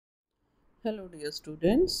Hello dear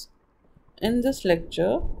students, in this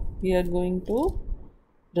lecture we are going to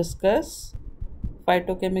discuss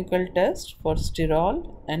phytochemical test for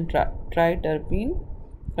sterol and triterpene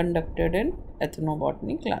conducted in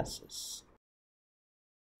ethnobotany classes.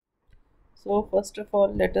 So first of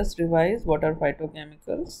all let us revise what are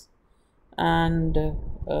phytochemicals, and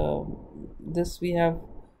this we have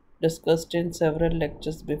discussed in several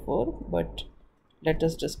lectures before, but let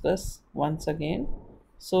us discuss once again.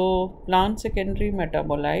 So plant secondary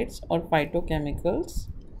metabolites or phytochemicals,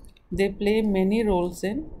 they play many roles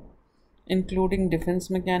in including defense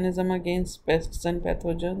mechanism against pests and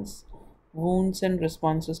pathogens, wounds and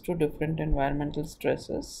responses to different environmental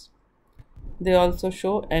stresses. They also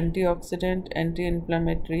show antioxidant,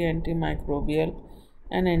 anti-inflammatory, antimicrobial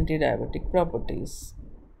and anti-diabetic properties.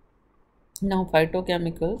 Now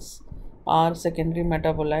phytochemicals are secondary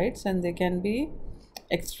metabolites and they can be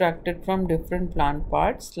extracted from different plant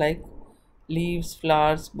parts like leaves,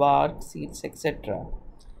 flowers, bark, seeds, etc.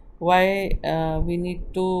 Why we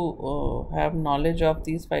need to have knowledge of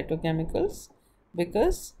these phytochemicals?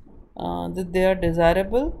 Because they are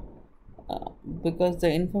desirable, because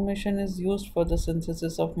the information is used for the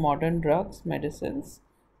synthesis of modern drugs, medicines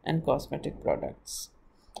and cosmetic products.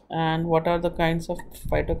 And what are the kinds of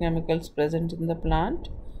phytochemicals present in the plant?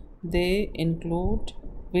 They include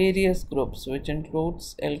various groups, which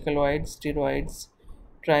includes alkaloids, steroids,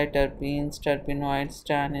 triterpenes, terpenoids,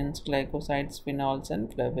 tannins, glycosides, phenols and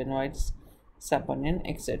flavonoids, saponin,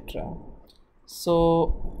 etc.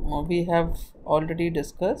 So we have already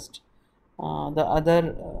discussed the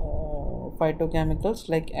other phytochemicals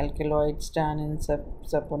like alkaloids, tannins,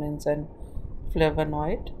 saponins and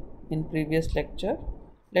flavonoid in previous lecture.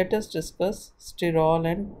 Let us discuss sterol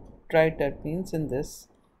and triterpenes in this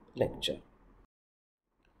lecture.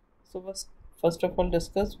 So first of all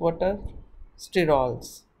discuss what are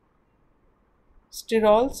sterols.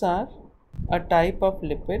 Sterols are a type of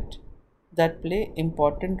lipid that play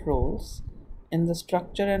important roles in the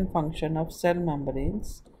structure and function of cell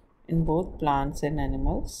membranes in both plants and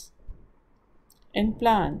animals. In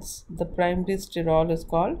plants, the primary sterol is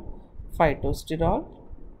called phytosterol.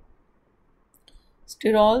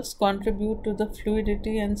 Sterols contribute to the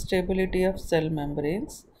fluidity and stability of cell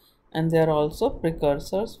membranes, and they are also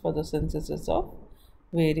precursors for the synthesis of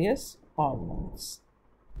various hormones.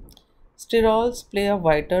 Sterols play a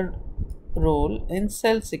vital role in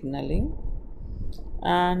cell signaling,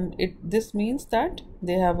 and this means that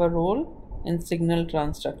they have a role in signal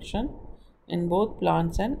transduction in both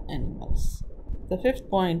plants and animals. The fifth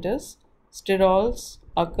point is sterols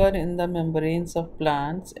occur in the membranes of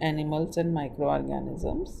plants, animals and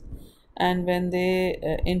microorganisms, and when they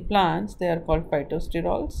in plants they are called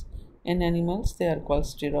phytosterols, in animals they are called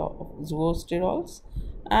zoosterols,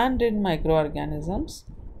 and in microorganisms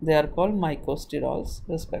they are called mycosterols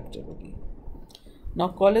respectively. Now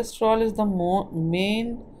cholesterol is the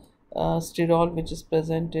main sterol which is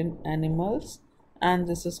present in animals, and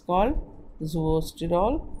this is called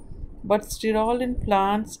zoosterol. But sterol in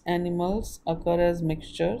plants, animals occur as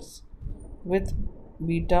mixtures with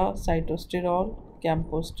beta cytosterol,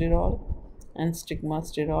 camposterol and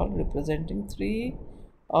stigmasterol, representing three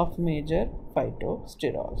of major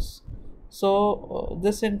phytosterols. So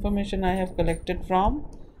this information I have collected from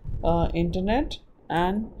internet,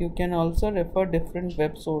 and you can also refer different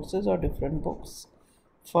web sources or different books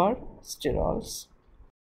for sterols.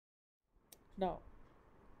 Now,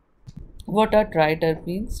 what are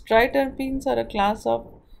triterpenes? Triterpenes are a class of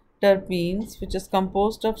terpenes which is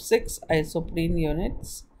composed of 6 isoprene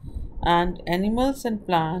units, and animals and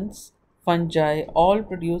plants, fungi all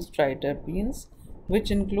produce triterpenes, which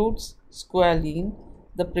includes squalene,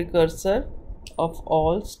 the precursor of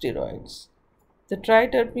all steroids. The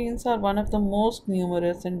triterpenes are one of the most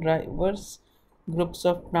numerous and diverse groups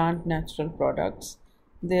of plant natural products.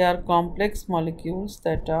 They are complex molecules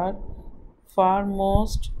that are far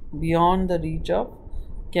most beyond the reach of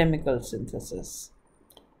chemical synthesis.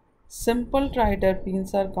 Simple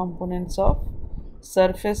triterpenes are components of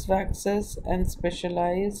surface waxes and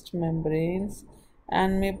specialized membranes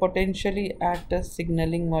and may potentially act as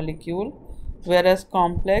signaling molecule, whereas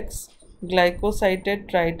complex glycosidated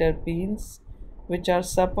triterpenes, which are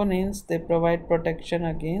saponins, they provide protection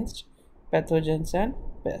against pathogens and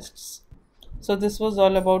pests. So this was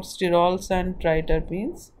all about sterols and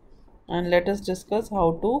triterpenes, and let us discuss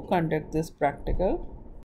how to conduct this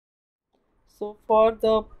practical. So for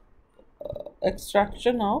the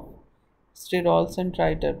extraction of sterols and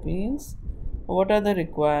triterpenes, what are the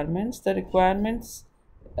requirements? The requirements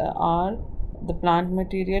are the plant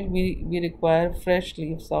material. We require fresh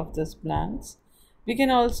leaves of these plants, We can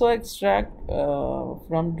also extract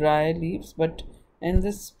from dry leaves, but in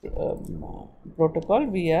this protocol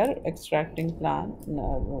we are extracting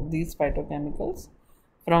these phytochemicals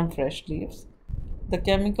from fresh leaves. The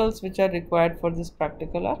chemicals which are required for this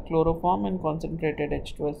practical are chloroform and concentrated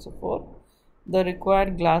H2SO4. The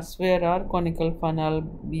required glassware are conical funnel,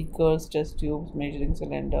 beakers, test tubes, measuring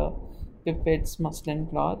cylinder, pipettes, muslin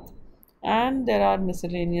cloth, and there are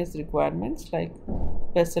miscellaneous requirements like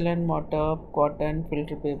pestle and mortar, cotton,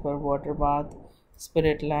 filter paper, water bath,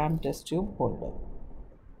 spirit lamp, test tube holder.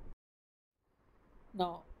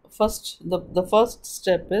 Now, the first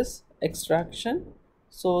step is extraction.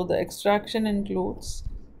 So the extraction includes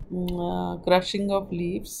crushing of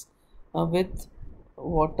leaves with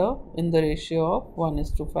water in the ratio of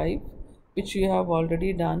 1:5, which you have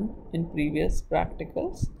already done in previous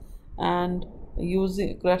practicals, and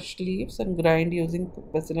using crushed leaves and grind using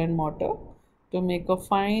pestle and mortar to make a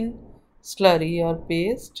fine slurry or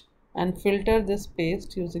paste, and filter this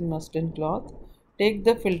paste using muslin cloth. Take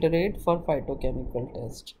the filtrate for phytochemical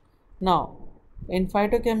test. Now, in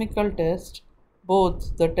phytochemical test,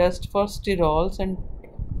 both the test for sterols and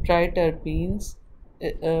triterpenes,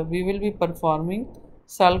 we will be performing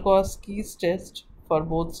Salkowski's test for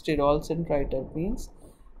both sterols and triterpenes.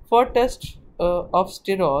 For test of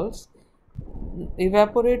sterols,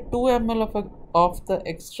 evaporate 2 ml of the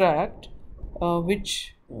extract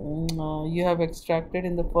which you have extracted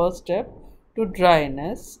in the first step to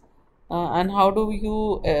dryness. And how do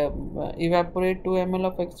you evaporate 2 ml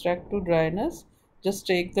of extract to dryness? Just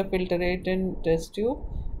take the filtrate in test tube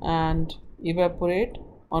and evaporate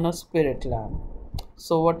on a spirit lamp.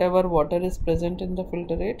 So whatever water is present in the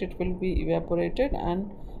filtrate, it will be evaporated,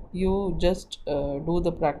 and you just do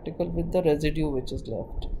the practical with the residue which is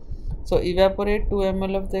left. So evaporate 2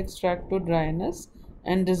 ml of the extract to dryness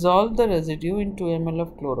and dissolve the residue in 2 ml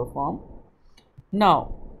of chloroform.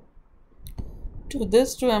 Now, to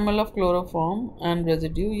this 2 ml of chloroform and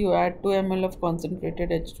residue, you add 2 ml of concentrated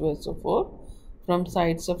H2SO4 from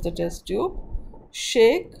sides of the test tube.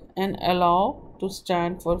 Shake and allow to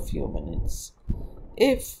stand for few minutes.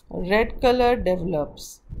 If red color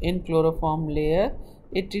develops in chloroform layer,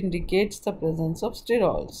 it indicates the presence of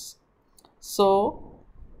sterols. So,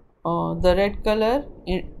 the red color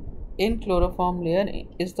in chloroform layer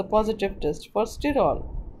is the positive test for sterol.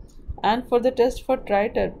 And for the test for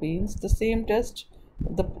triterpenes, the same test,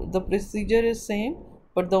 the procedure is same,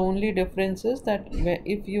 but the only difference is that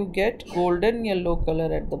if you get golden yellow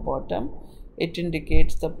color at the bottom, it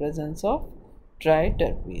indicates the presence of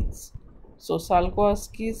triterpenes. So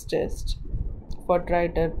Salkowski's test for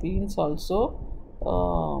triterpenes also,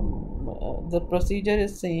 the procedure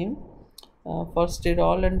is same for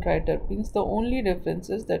sterol and triterpenes. The only difference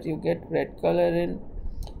is that you get red color in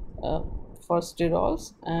for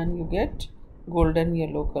sterols and you get golden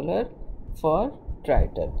yellow color for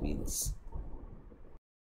triterpenes.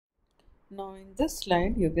 Now in this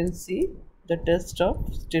slide you can see the test of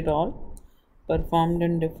sterol performed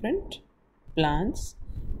in different plants,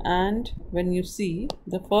 and when you see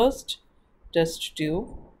the first test tube,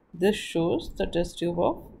 this shows the test tube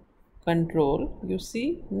of control. You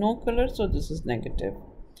see no color, so this is negative.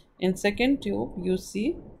 In second tube you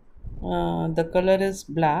see the color is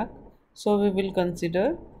black, so we will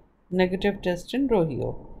consider negative test in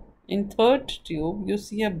Rohio. In third tube you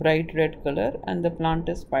see a bright red color and the plant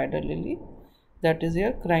is spider lily, that is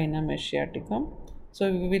your Crinum asiaticum,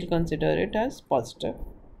 so we will consider it as positive.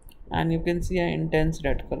 And you can see an intense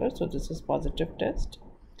red color, so this is positive test.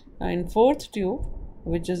 In fourth tube,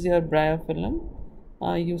 which is your Bryophyllum,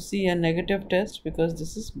 you see a negative test because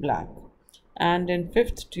this is black. And in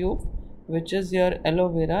fifth tube, which is your aloe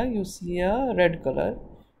vera, you see a red color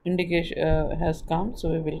indication has come, so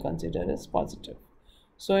we will consider as positive.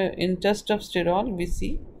 So in test of sterol we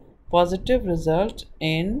see positive result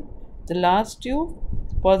in the last tube,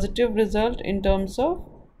 positive result in terms of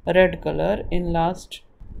red color in last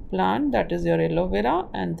plant, that is your aloe vera,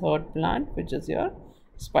 and third plant which is your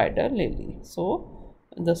spider lily. So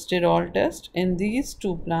the sterol test in these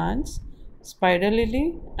two plants, spider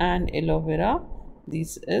lily and aloe vera,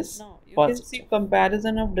 this is now you positive. Can see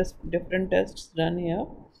comparison of different tests done here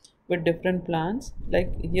with different plants.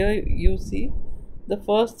 Like here you see the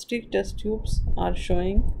first 3 test tubes are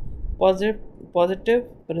showing positive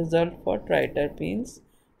result for triterpenes.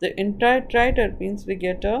 In triterpenes we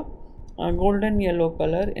get a golden yellow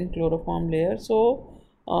color in chloroform layer. So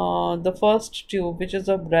the first tube, which is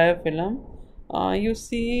a Bryophyllum, you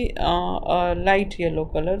see a light yellow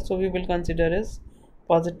color, so we will consider as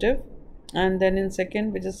positive. And then in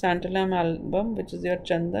second, which is Santalum album, which is your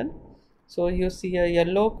Chandan, so you see a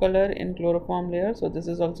yellow color in chloroform layer, so this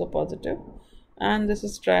is also positive. and this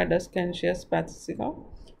is Tridescantia pacifica.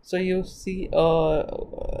 So you see a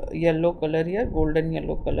yellow color here, golden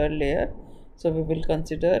yellow color layer. So we will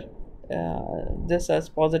consider this as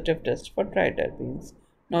positive test for triterpenes.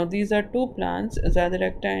 Now these are two plants,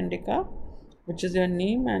 Zadiracta indica, which is your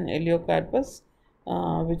neem, and Eliocarpus,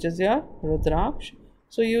 which is your Rudraksh.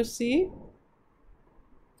 So you see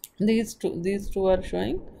these two are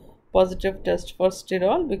showing positive test for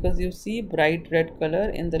sterol, because you see bright red color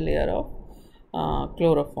in the layer of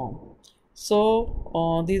chloroform.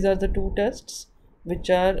 So these are the two tests which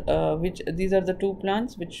these are the two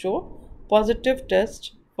plants which show positive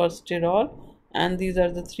test for sterol, and these are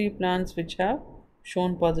the three plants which have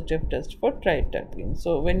shown positive test for triterpene.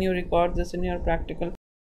 So when you record this in your practical,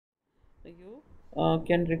 you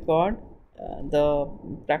can record the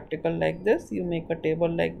practical like this. You make a table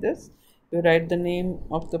like this, you write the name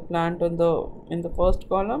of the plant on the in the first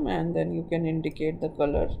column, and then you can indicate the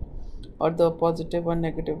color, or the positive or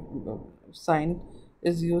negative sign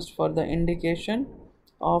is used for the indication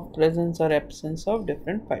of presence or absence of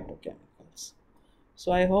different phytochemicals.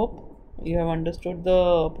 So I hope you have understood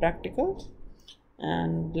the practicals,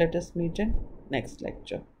 and let us meet in next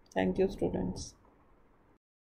lecture. Thank you, students.